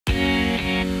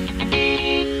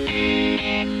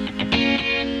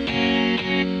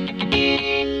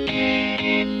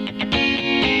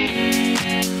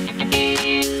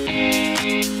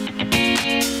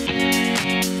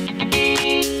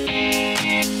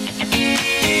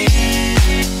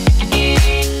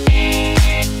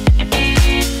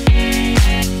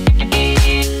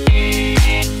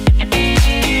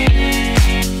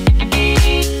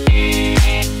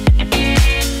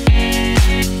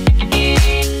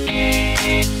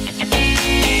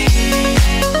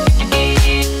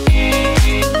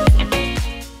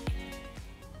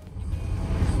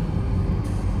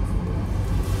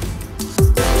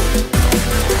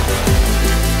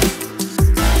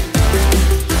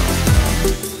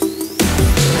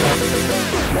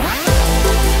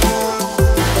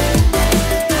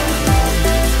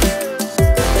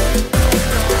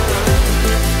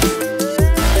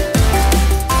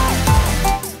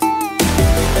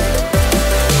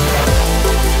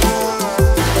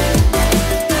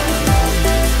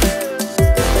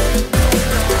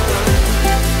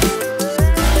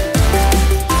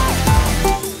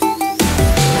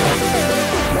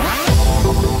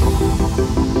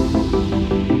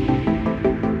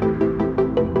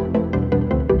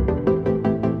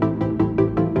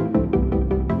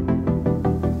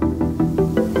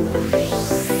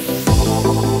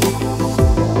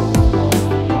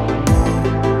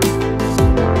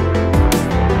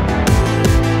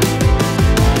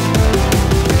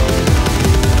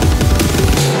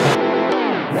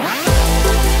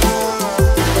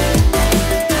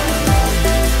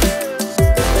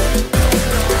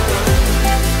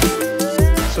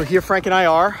here Frank and I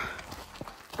are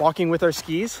walking with our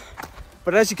skis,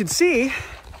 but as you can see,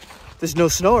 there's no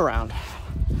snow around.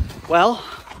 Well,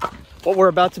 what we're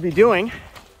about to be doing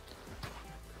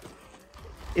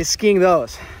is skiing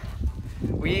those.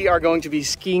 We are going to be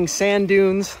skiing sand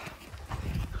dunes.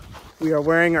 We are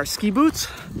wearing our ski boots.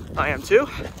 I am too.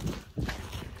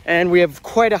 And we have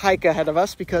quite a hike ahead of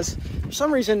us because for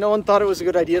some reason no one thought it was a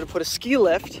good idea to put a ski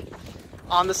lift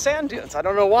on the sand dunes. I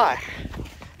don't know why.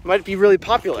 It might be really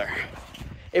popular.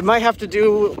 It might have to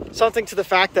do something to the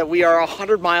fact that we are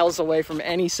 100 miles away from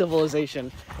any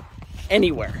civilization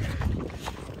anywhere.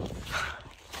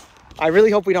 I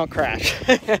really hope we don't crash.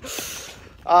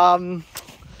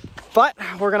 But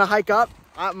we're gonna hike up.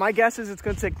 My guess is it's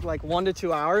gonna take like 1 to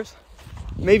 2 hours,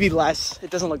 maybe less. It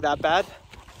doesn't look that bad.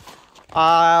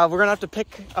 We're gonna have to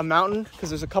pick a mountain because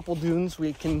there's a couple dunes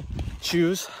we can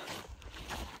choose.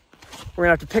 We're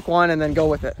gonna have to pick one and then go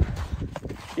with it.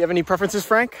 You have any preferences,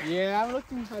 Frank? Yeah, I'm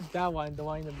looking at that one, the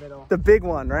one in the middle. The big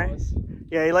one, right?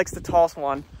 Yeah, he likes the tallest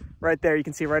one. Right there, you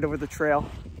can see right over the trail.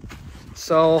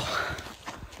 So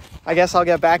I guess I'll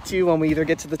get back to you when we either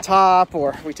get to the top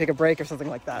or we take a break or something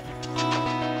like that.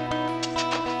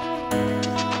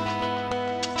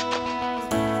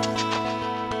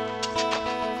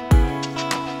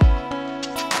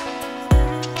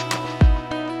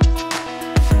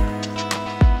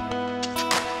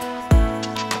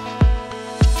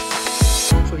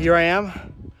 So here I am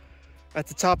at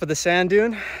the top of the sand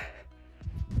dune.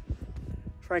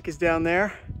 Frank is down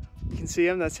there. You can see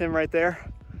him, that's him right there.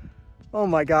 Oh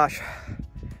my gosh,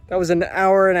 that was an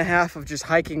hour and a half of just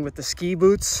hiking with the ski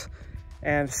boots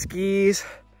and skis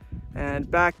and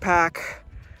backpack.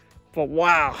 But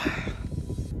wow,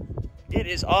 it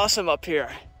is awesome up here.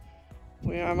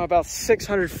 I'm about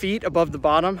 600 feet above the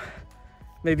bottom.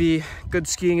 Maybe good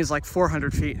skiing is like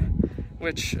 400 feet,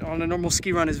 which on a normal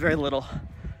ski run is very little.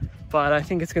 But I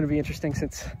think it's gonna be interesting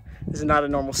since this is not a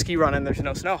normal ski run and there's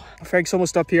no snow. Frank's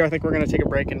almost up here. I think we're gonna take a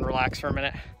break and relax for a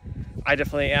minute. I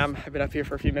definitely am. I've been up here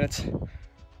for a few minutes.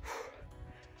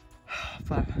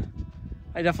 But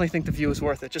I definitely think the view is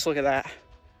worth it. Just look at that.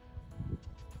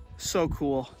 So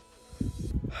cool.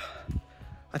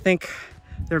 I think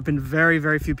there have been very,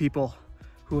 very few people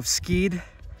who have skied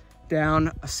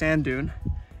down a sand dune,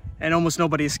 and almost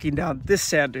nobody has skied down this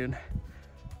sand dune.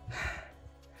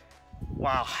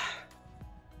 Wow.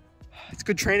 It's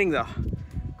good training though.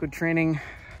 Good training,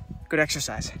 good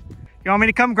exercise. You want me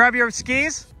to come grab your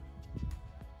skis?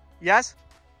 Yes?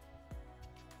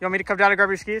 You want me to come down and grab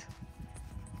your skis?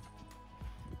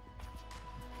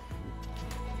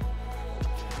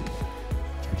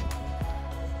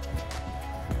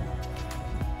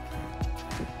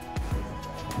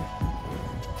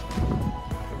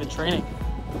 Good training.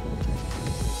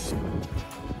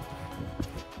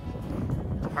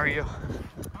 How are you?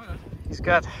 He's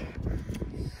good.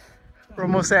 We're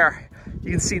almost there.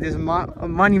 You can see there's a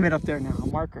monument up there now, a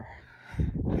marker.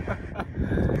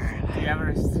 The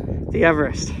Everest. The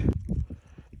Everest.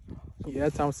 Yeah,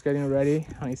 Tom's getting ready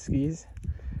on his skis.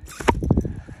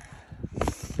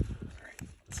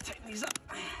 Let's tighten these up.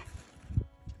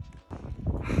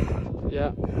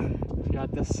 Yeah,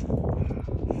 got this.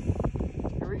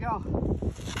 Here we go.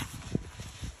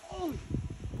 Oh.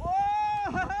 Whoa!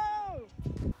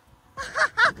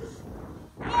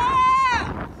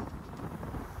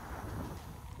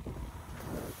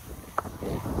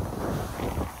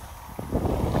 Yeah!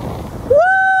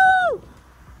 Woo!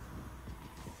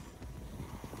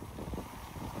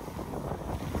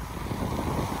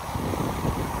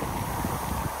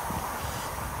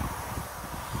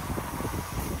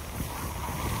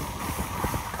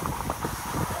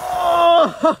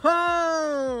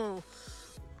 Oh!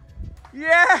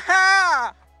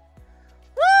 Yeah!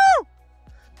 Woo!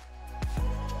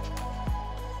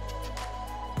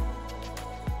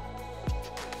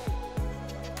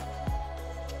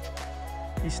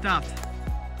 He stopped.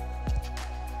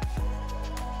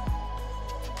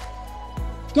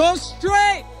 Go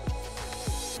straight!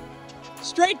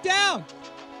 Straight down!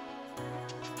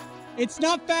 It's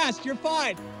not fast, you're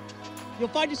fine. You'll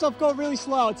find yourself going really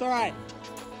slow, it's all right.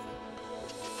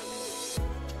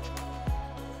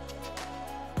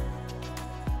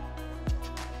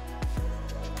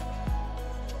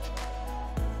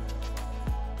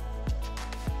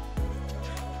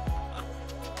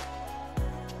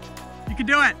 You can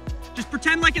do it. Just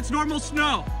pretend like it's normal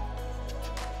snow.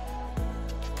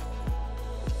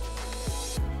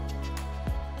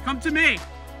 Come to me.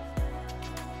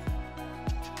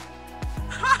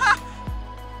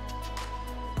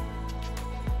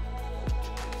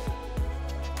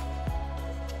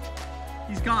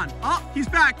 He's gone. Oh, he's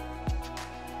back.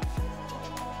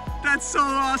 The That's so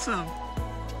awesome.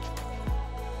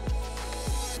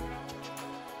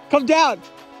 Come down.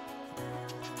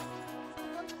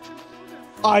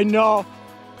 I know.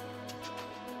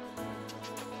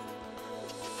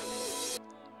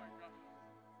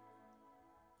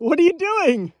 What are you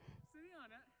doing?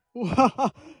 Sitting on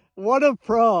it. What a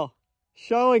pro.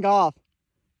 Showing off.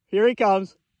 Here he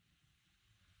comes.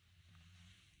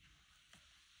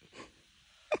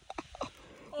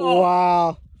 Oh.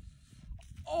 Wow.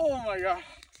 Oh my God.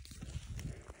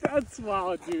 That's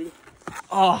wild, dude.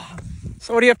 Oh.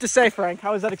 So what do you have to say, Frank?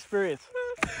 How was that experience?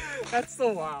 That's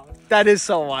so wild. That is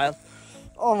so wild.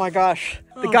 Oh my gosh.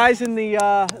 The guys in the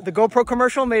GoPro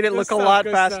commercial made it look a lot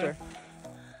faster.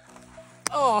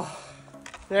 Oh.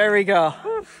 There we go.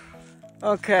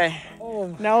 Okay.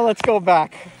 Oh. Now let's go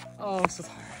back. Oh, I'm so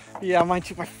tired. Yeah, mine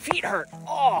too. My feet hurt.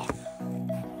 Oh.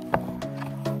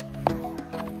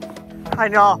 I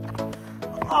know.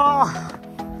 Oh.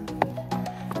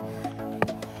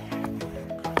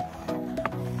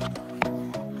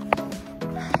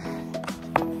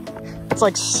 It's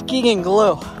like skiing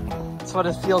glue. That's what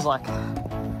it feels like.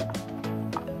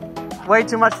 Way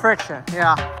too much friction.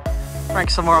 Yeah.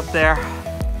 Frank's somewhere up there.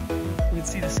 You can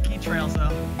see the ski trails though.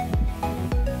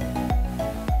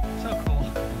 So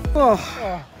cool.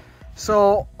 Oh.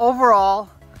 So overall,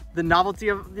 the novelty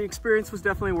of the experience was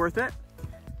definitely worth it.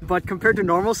 But compared to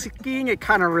normal skiing, it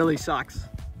kind of really sucks.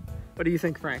 What do you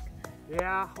think, Frank?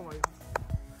 Yeah. Oh my God.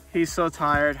 He's so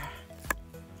tired.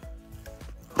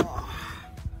 Oh.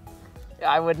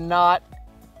 I would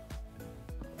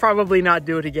probably not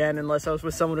do it again unless I was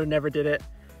with someone who never did it.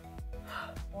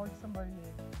 Or somebody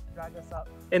drag us up.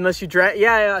 Unless you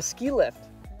yeah, ski lift.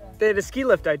 Yeah. If they had a ski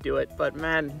lift, I'd do it. But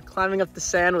man, climbing up the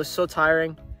sand was so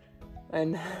tiring.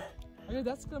 And I mean,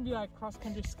 that's gonna be like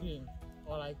cross-country skiing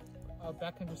or like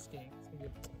backcountry skiing. It's gonna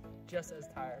be just as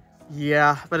tired.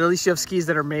 Yeah, but at least you have skis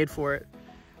that are made for it.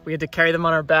 We had to carry them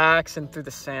on our backs and through the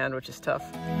sand, which is tough.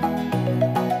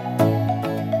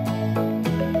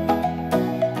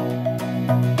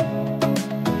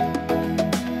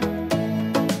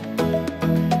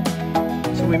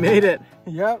 So we made it.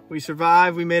 Yep. We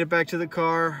survived. We made it back to the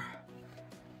car.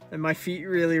 And my feet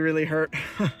really, really hurt.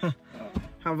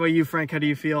 How about you, Frank? How do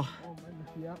you feel? Oh,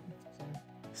 yep.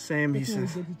 Same, he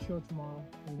says. Good to chill tomorrow.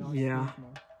 Yeah.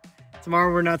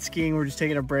 Tomorrow we're not skiing, we're just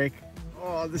taking a break.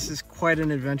 Oh, this is quite an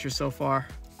adventure so far.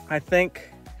 I think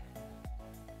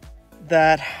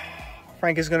that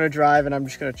Frank is gonna drive and I'm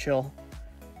just gonna chill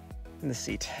in the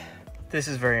seat. This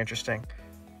is very interesting.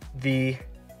 The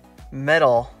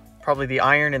metal, probably the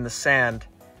iron in the sand,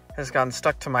 has gotten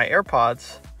stuck to my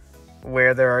AirPods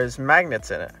where there is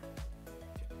magnets in it.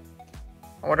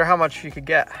 I wonder how much you could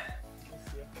get.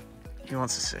 He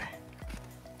wants to see.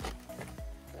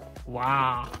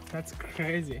 Wow, that's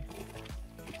crazy.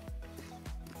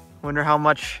 Wonder how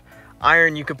much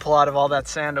iron you could pull out of all that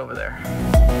sand over there.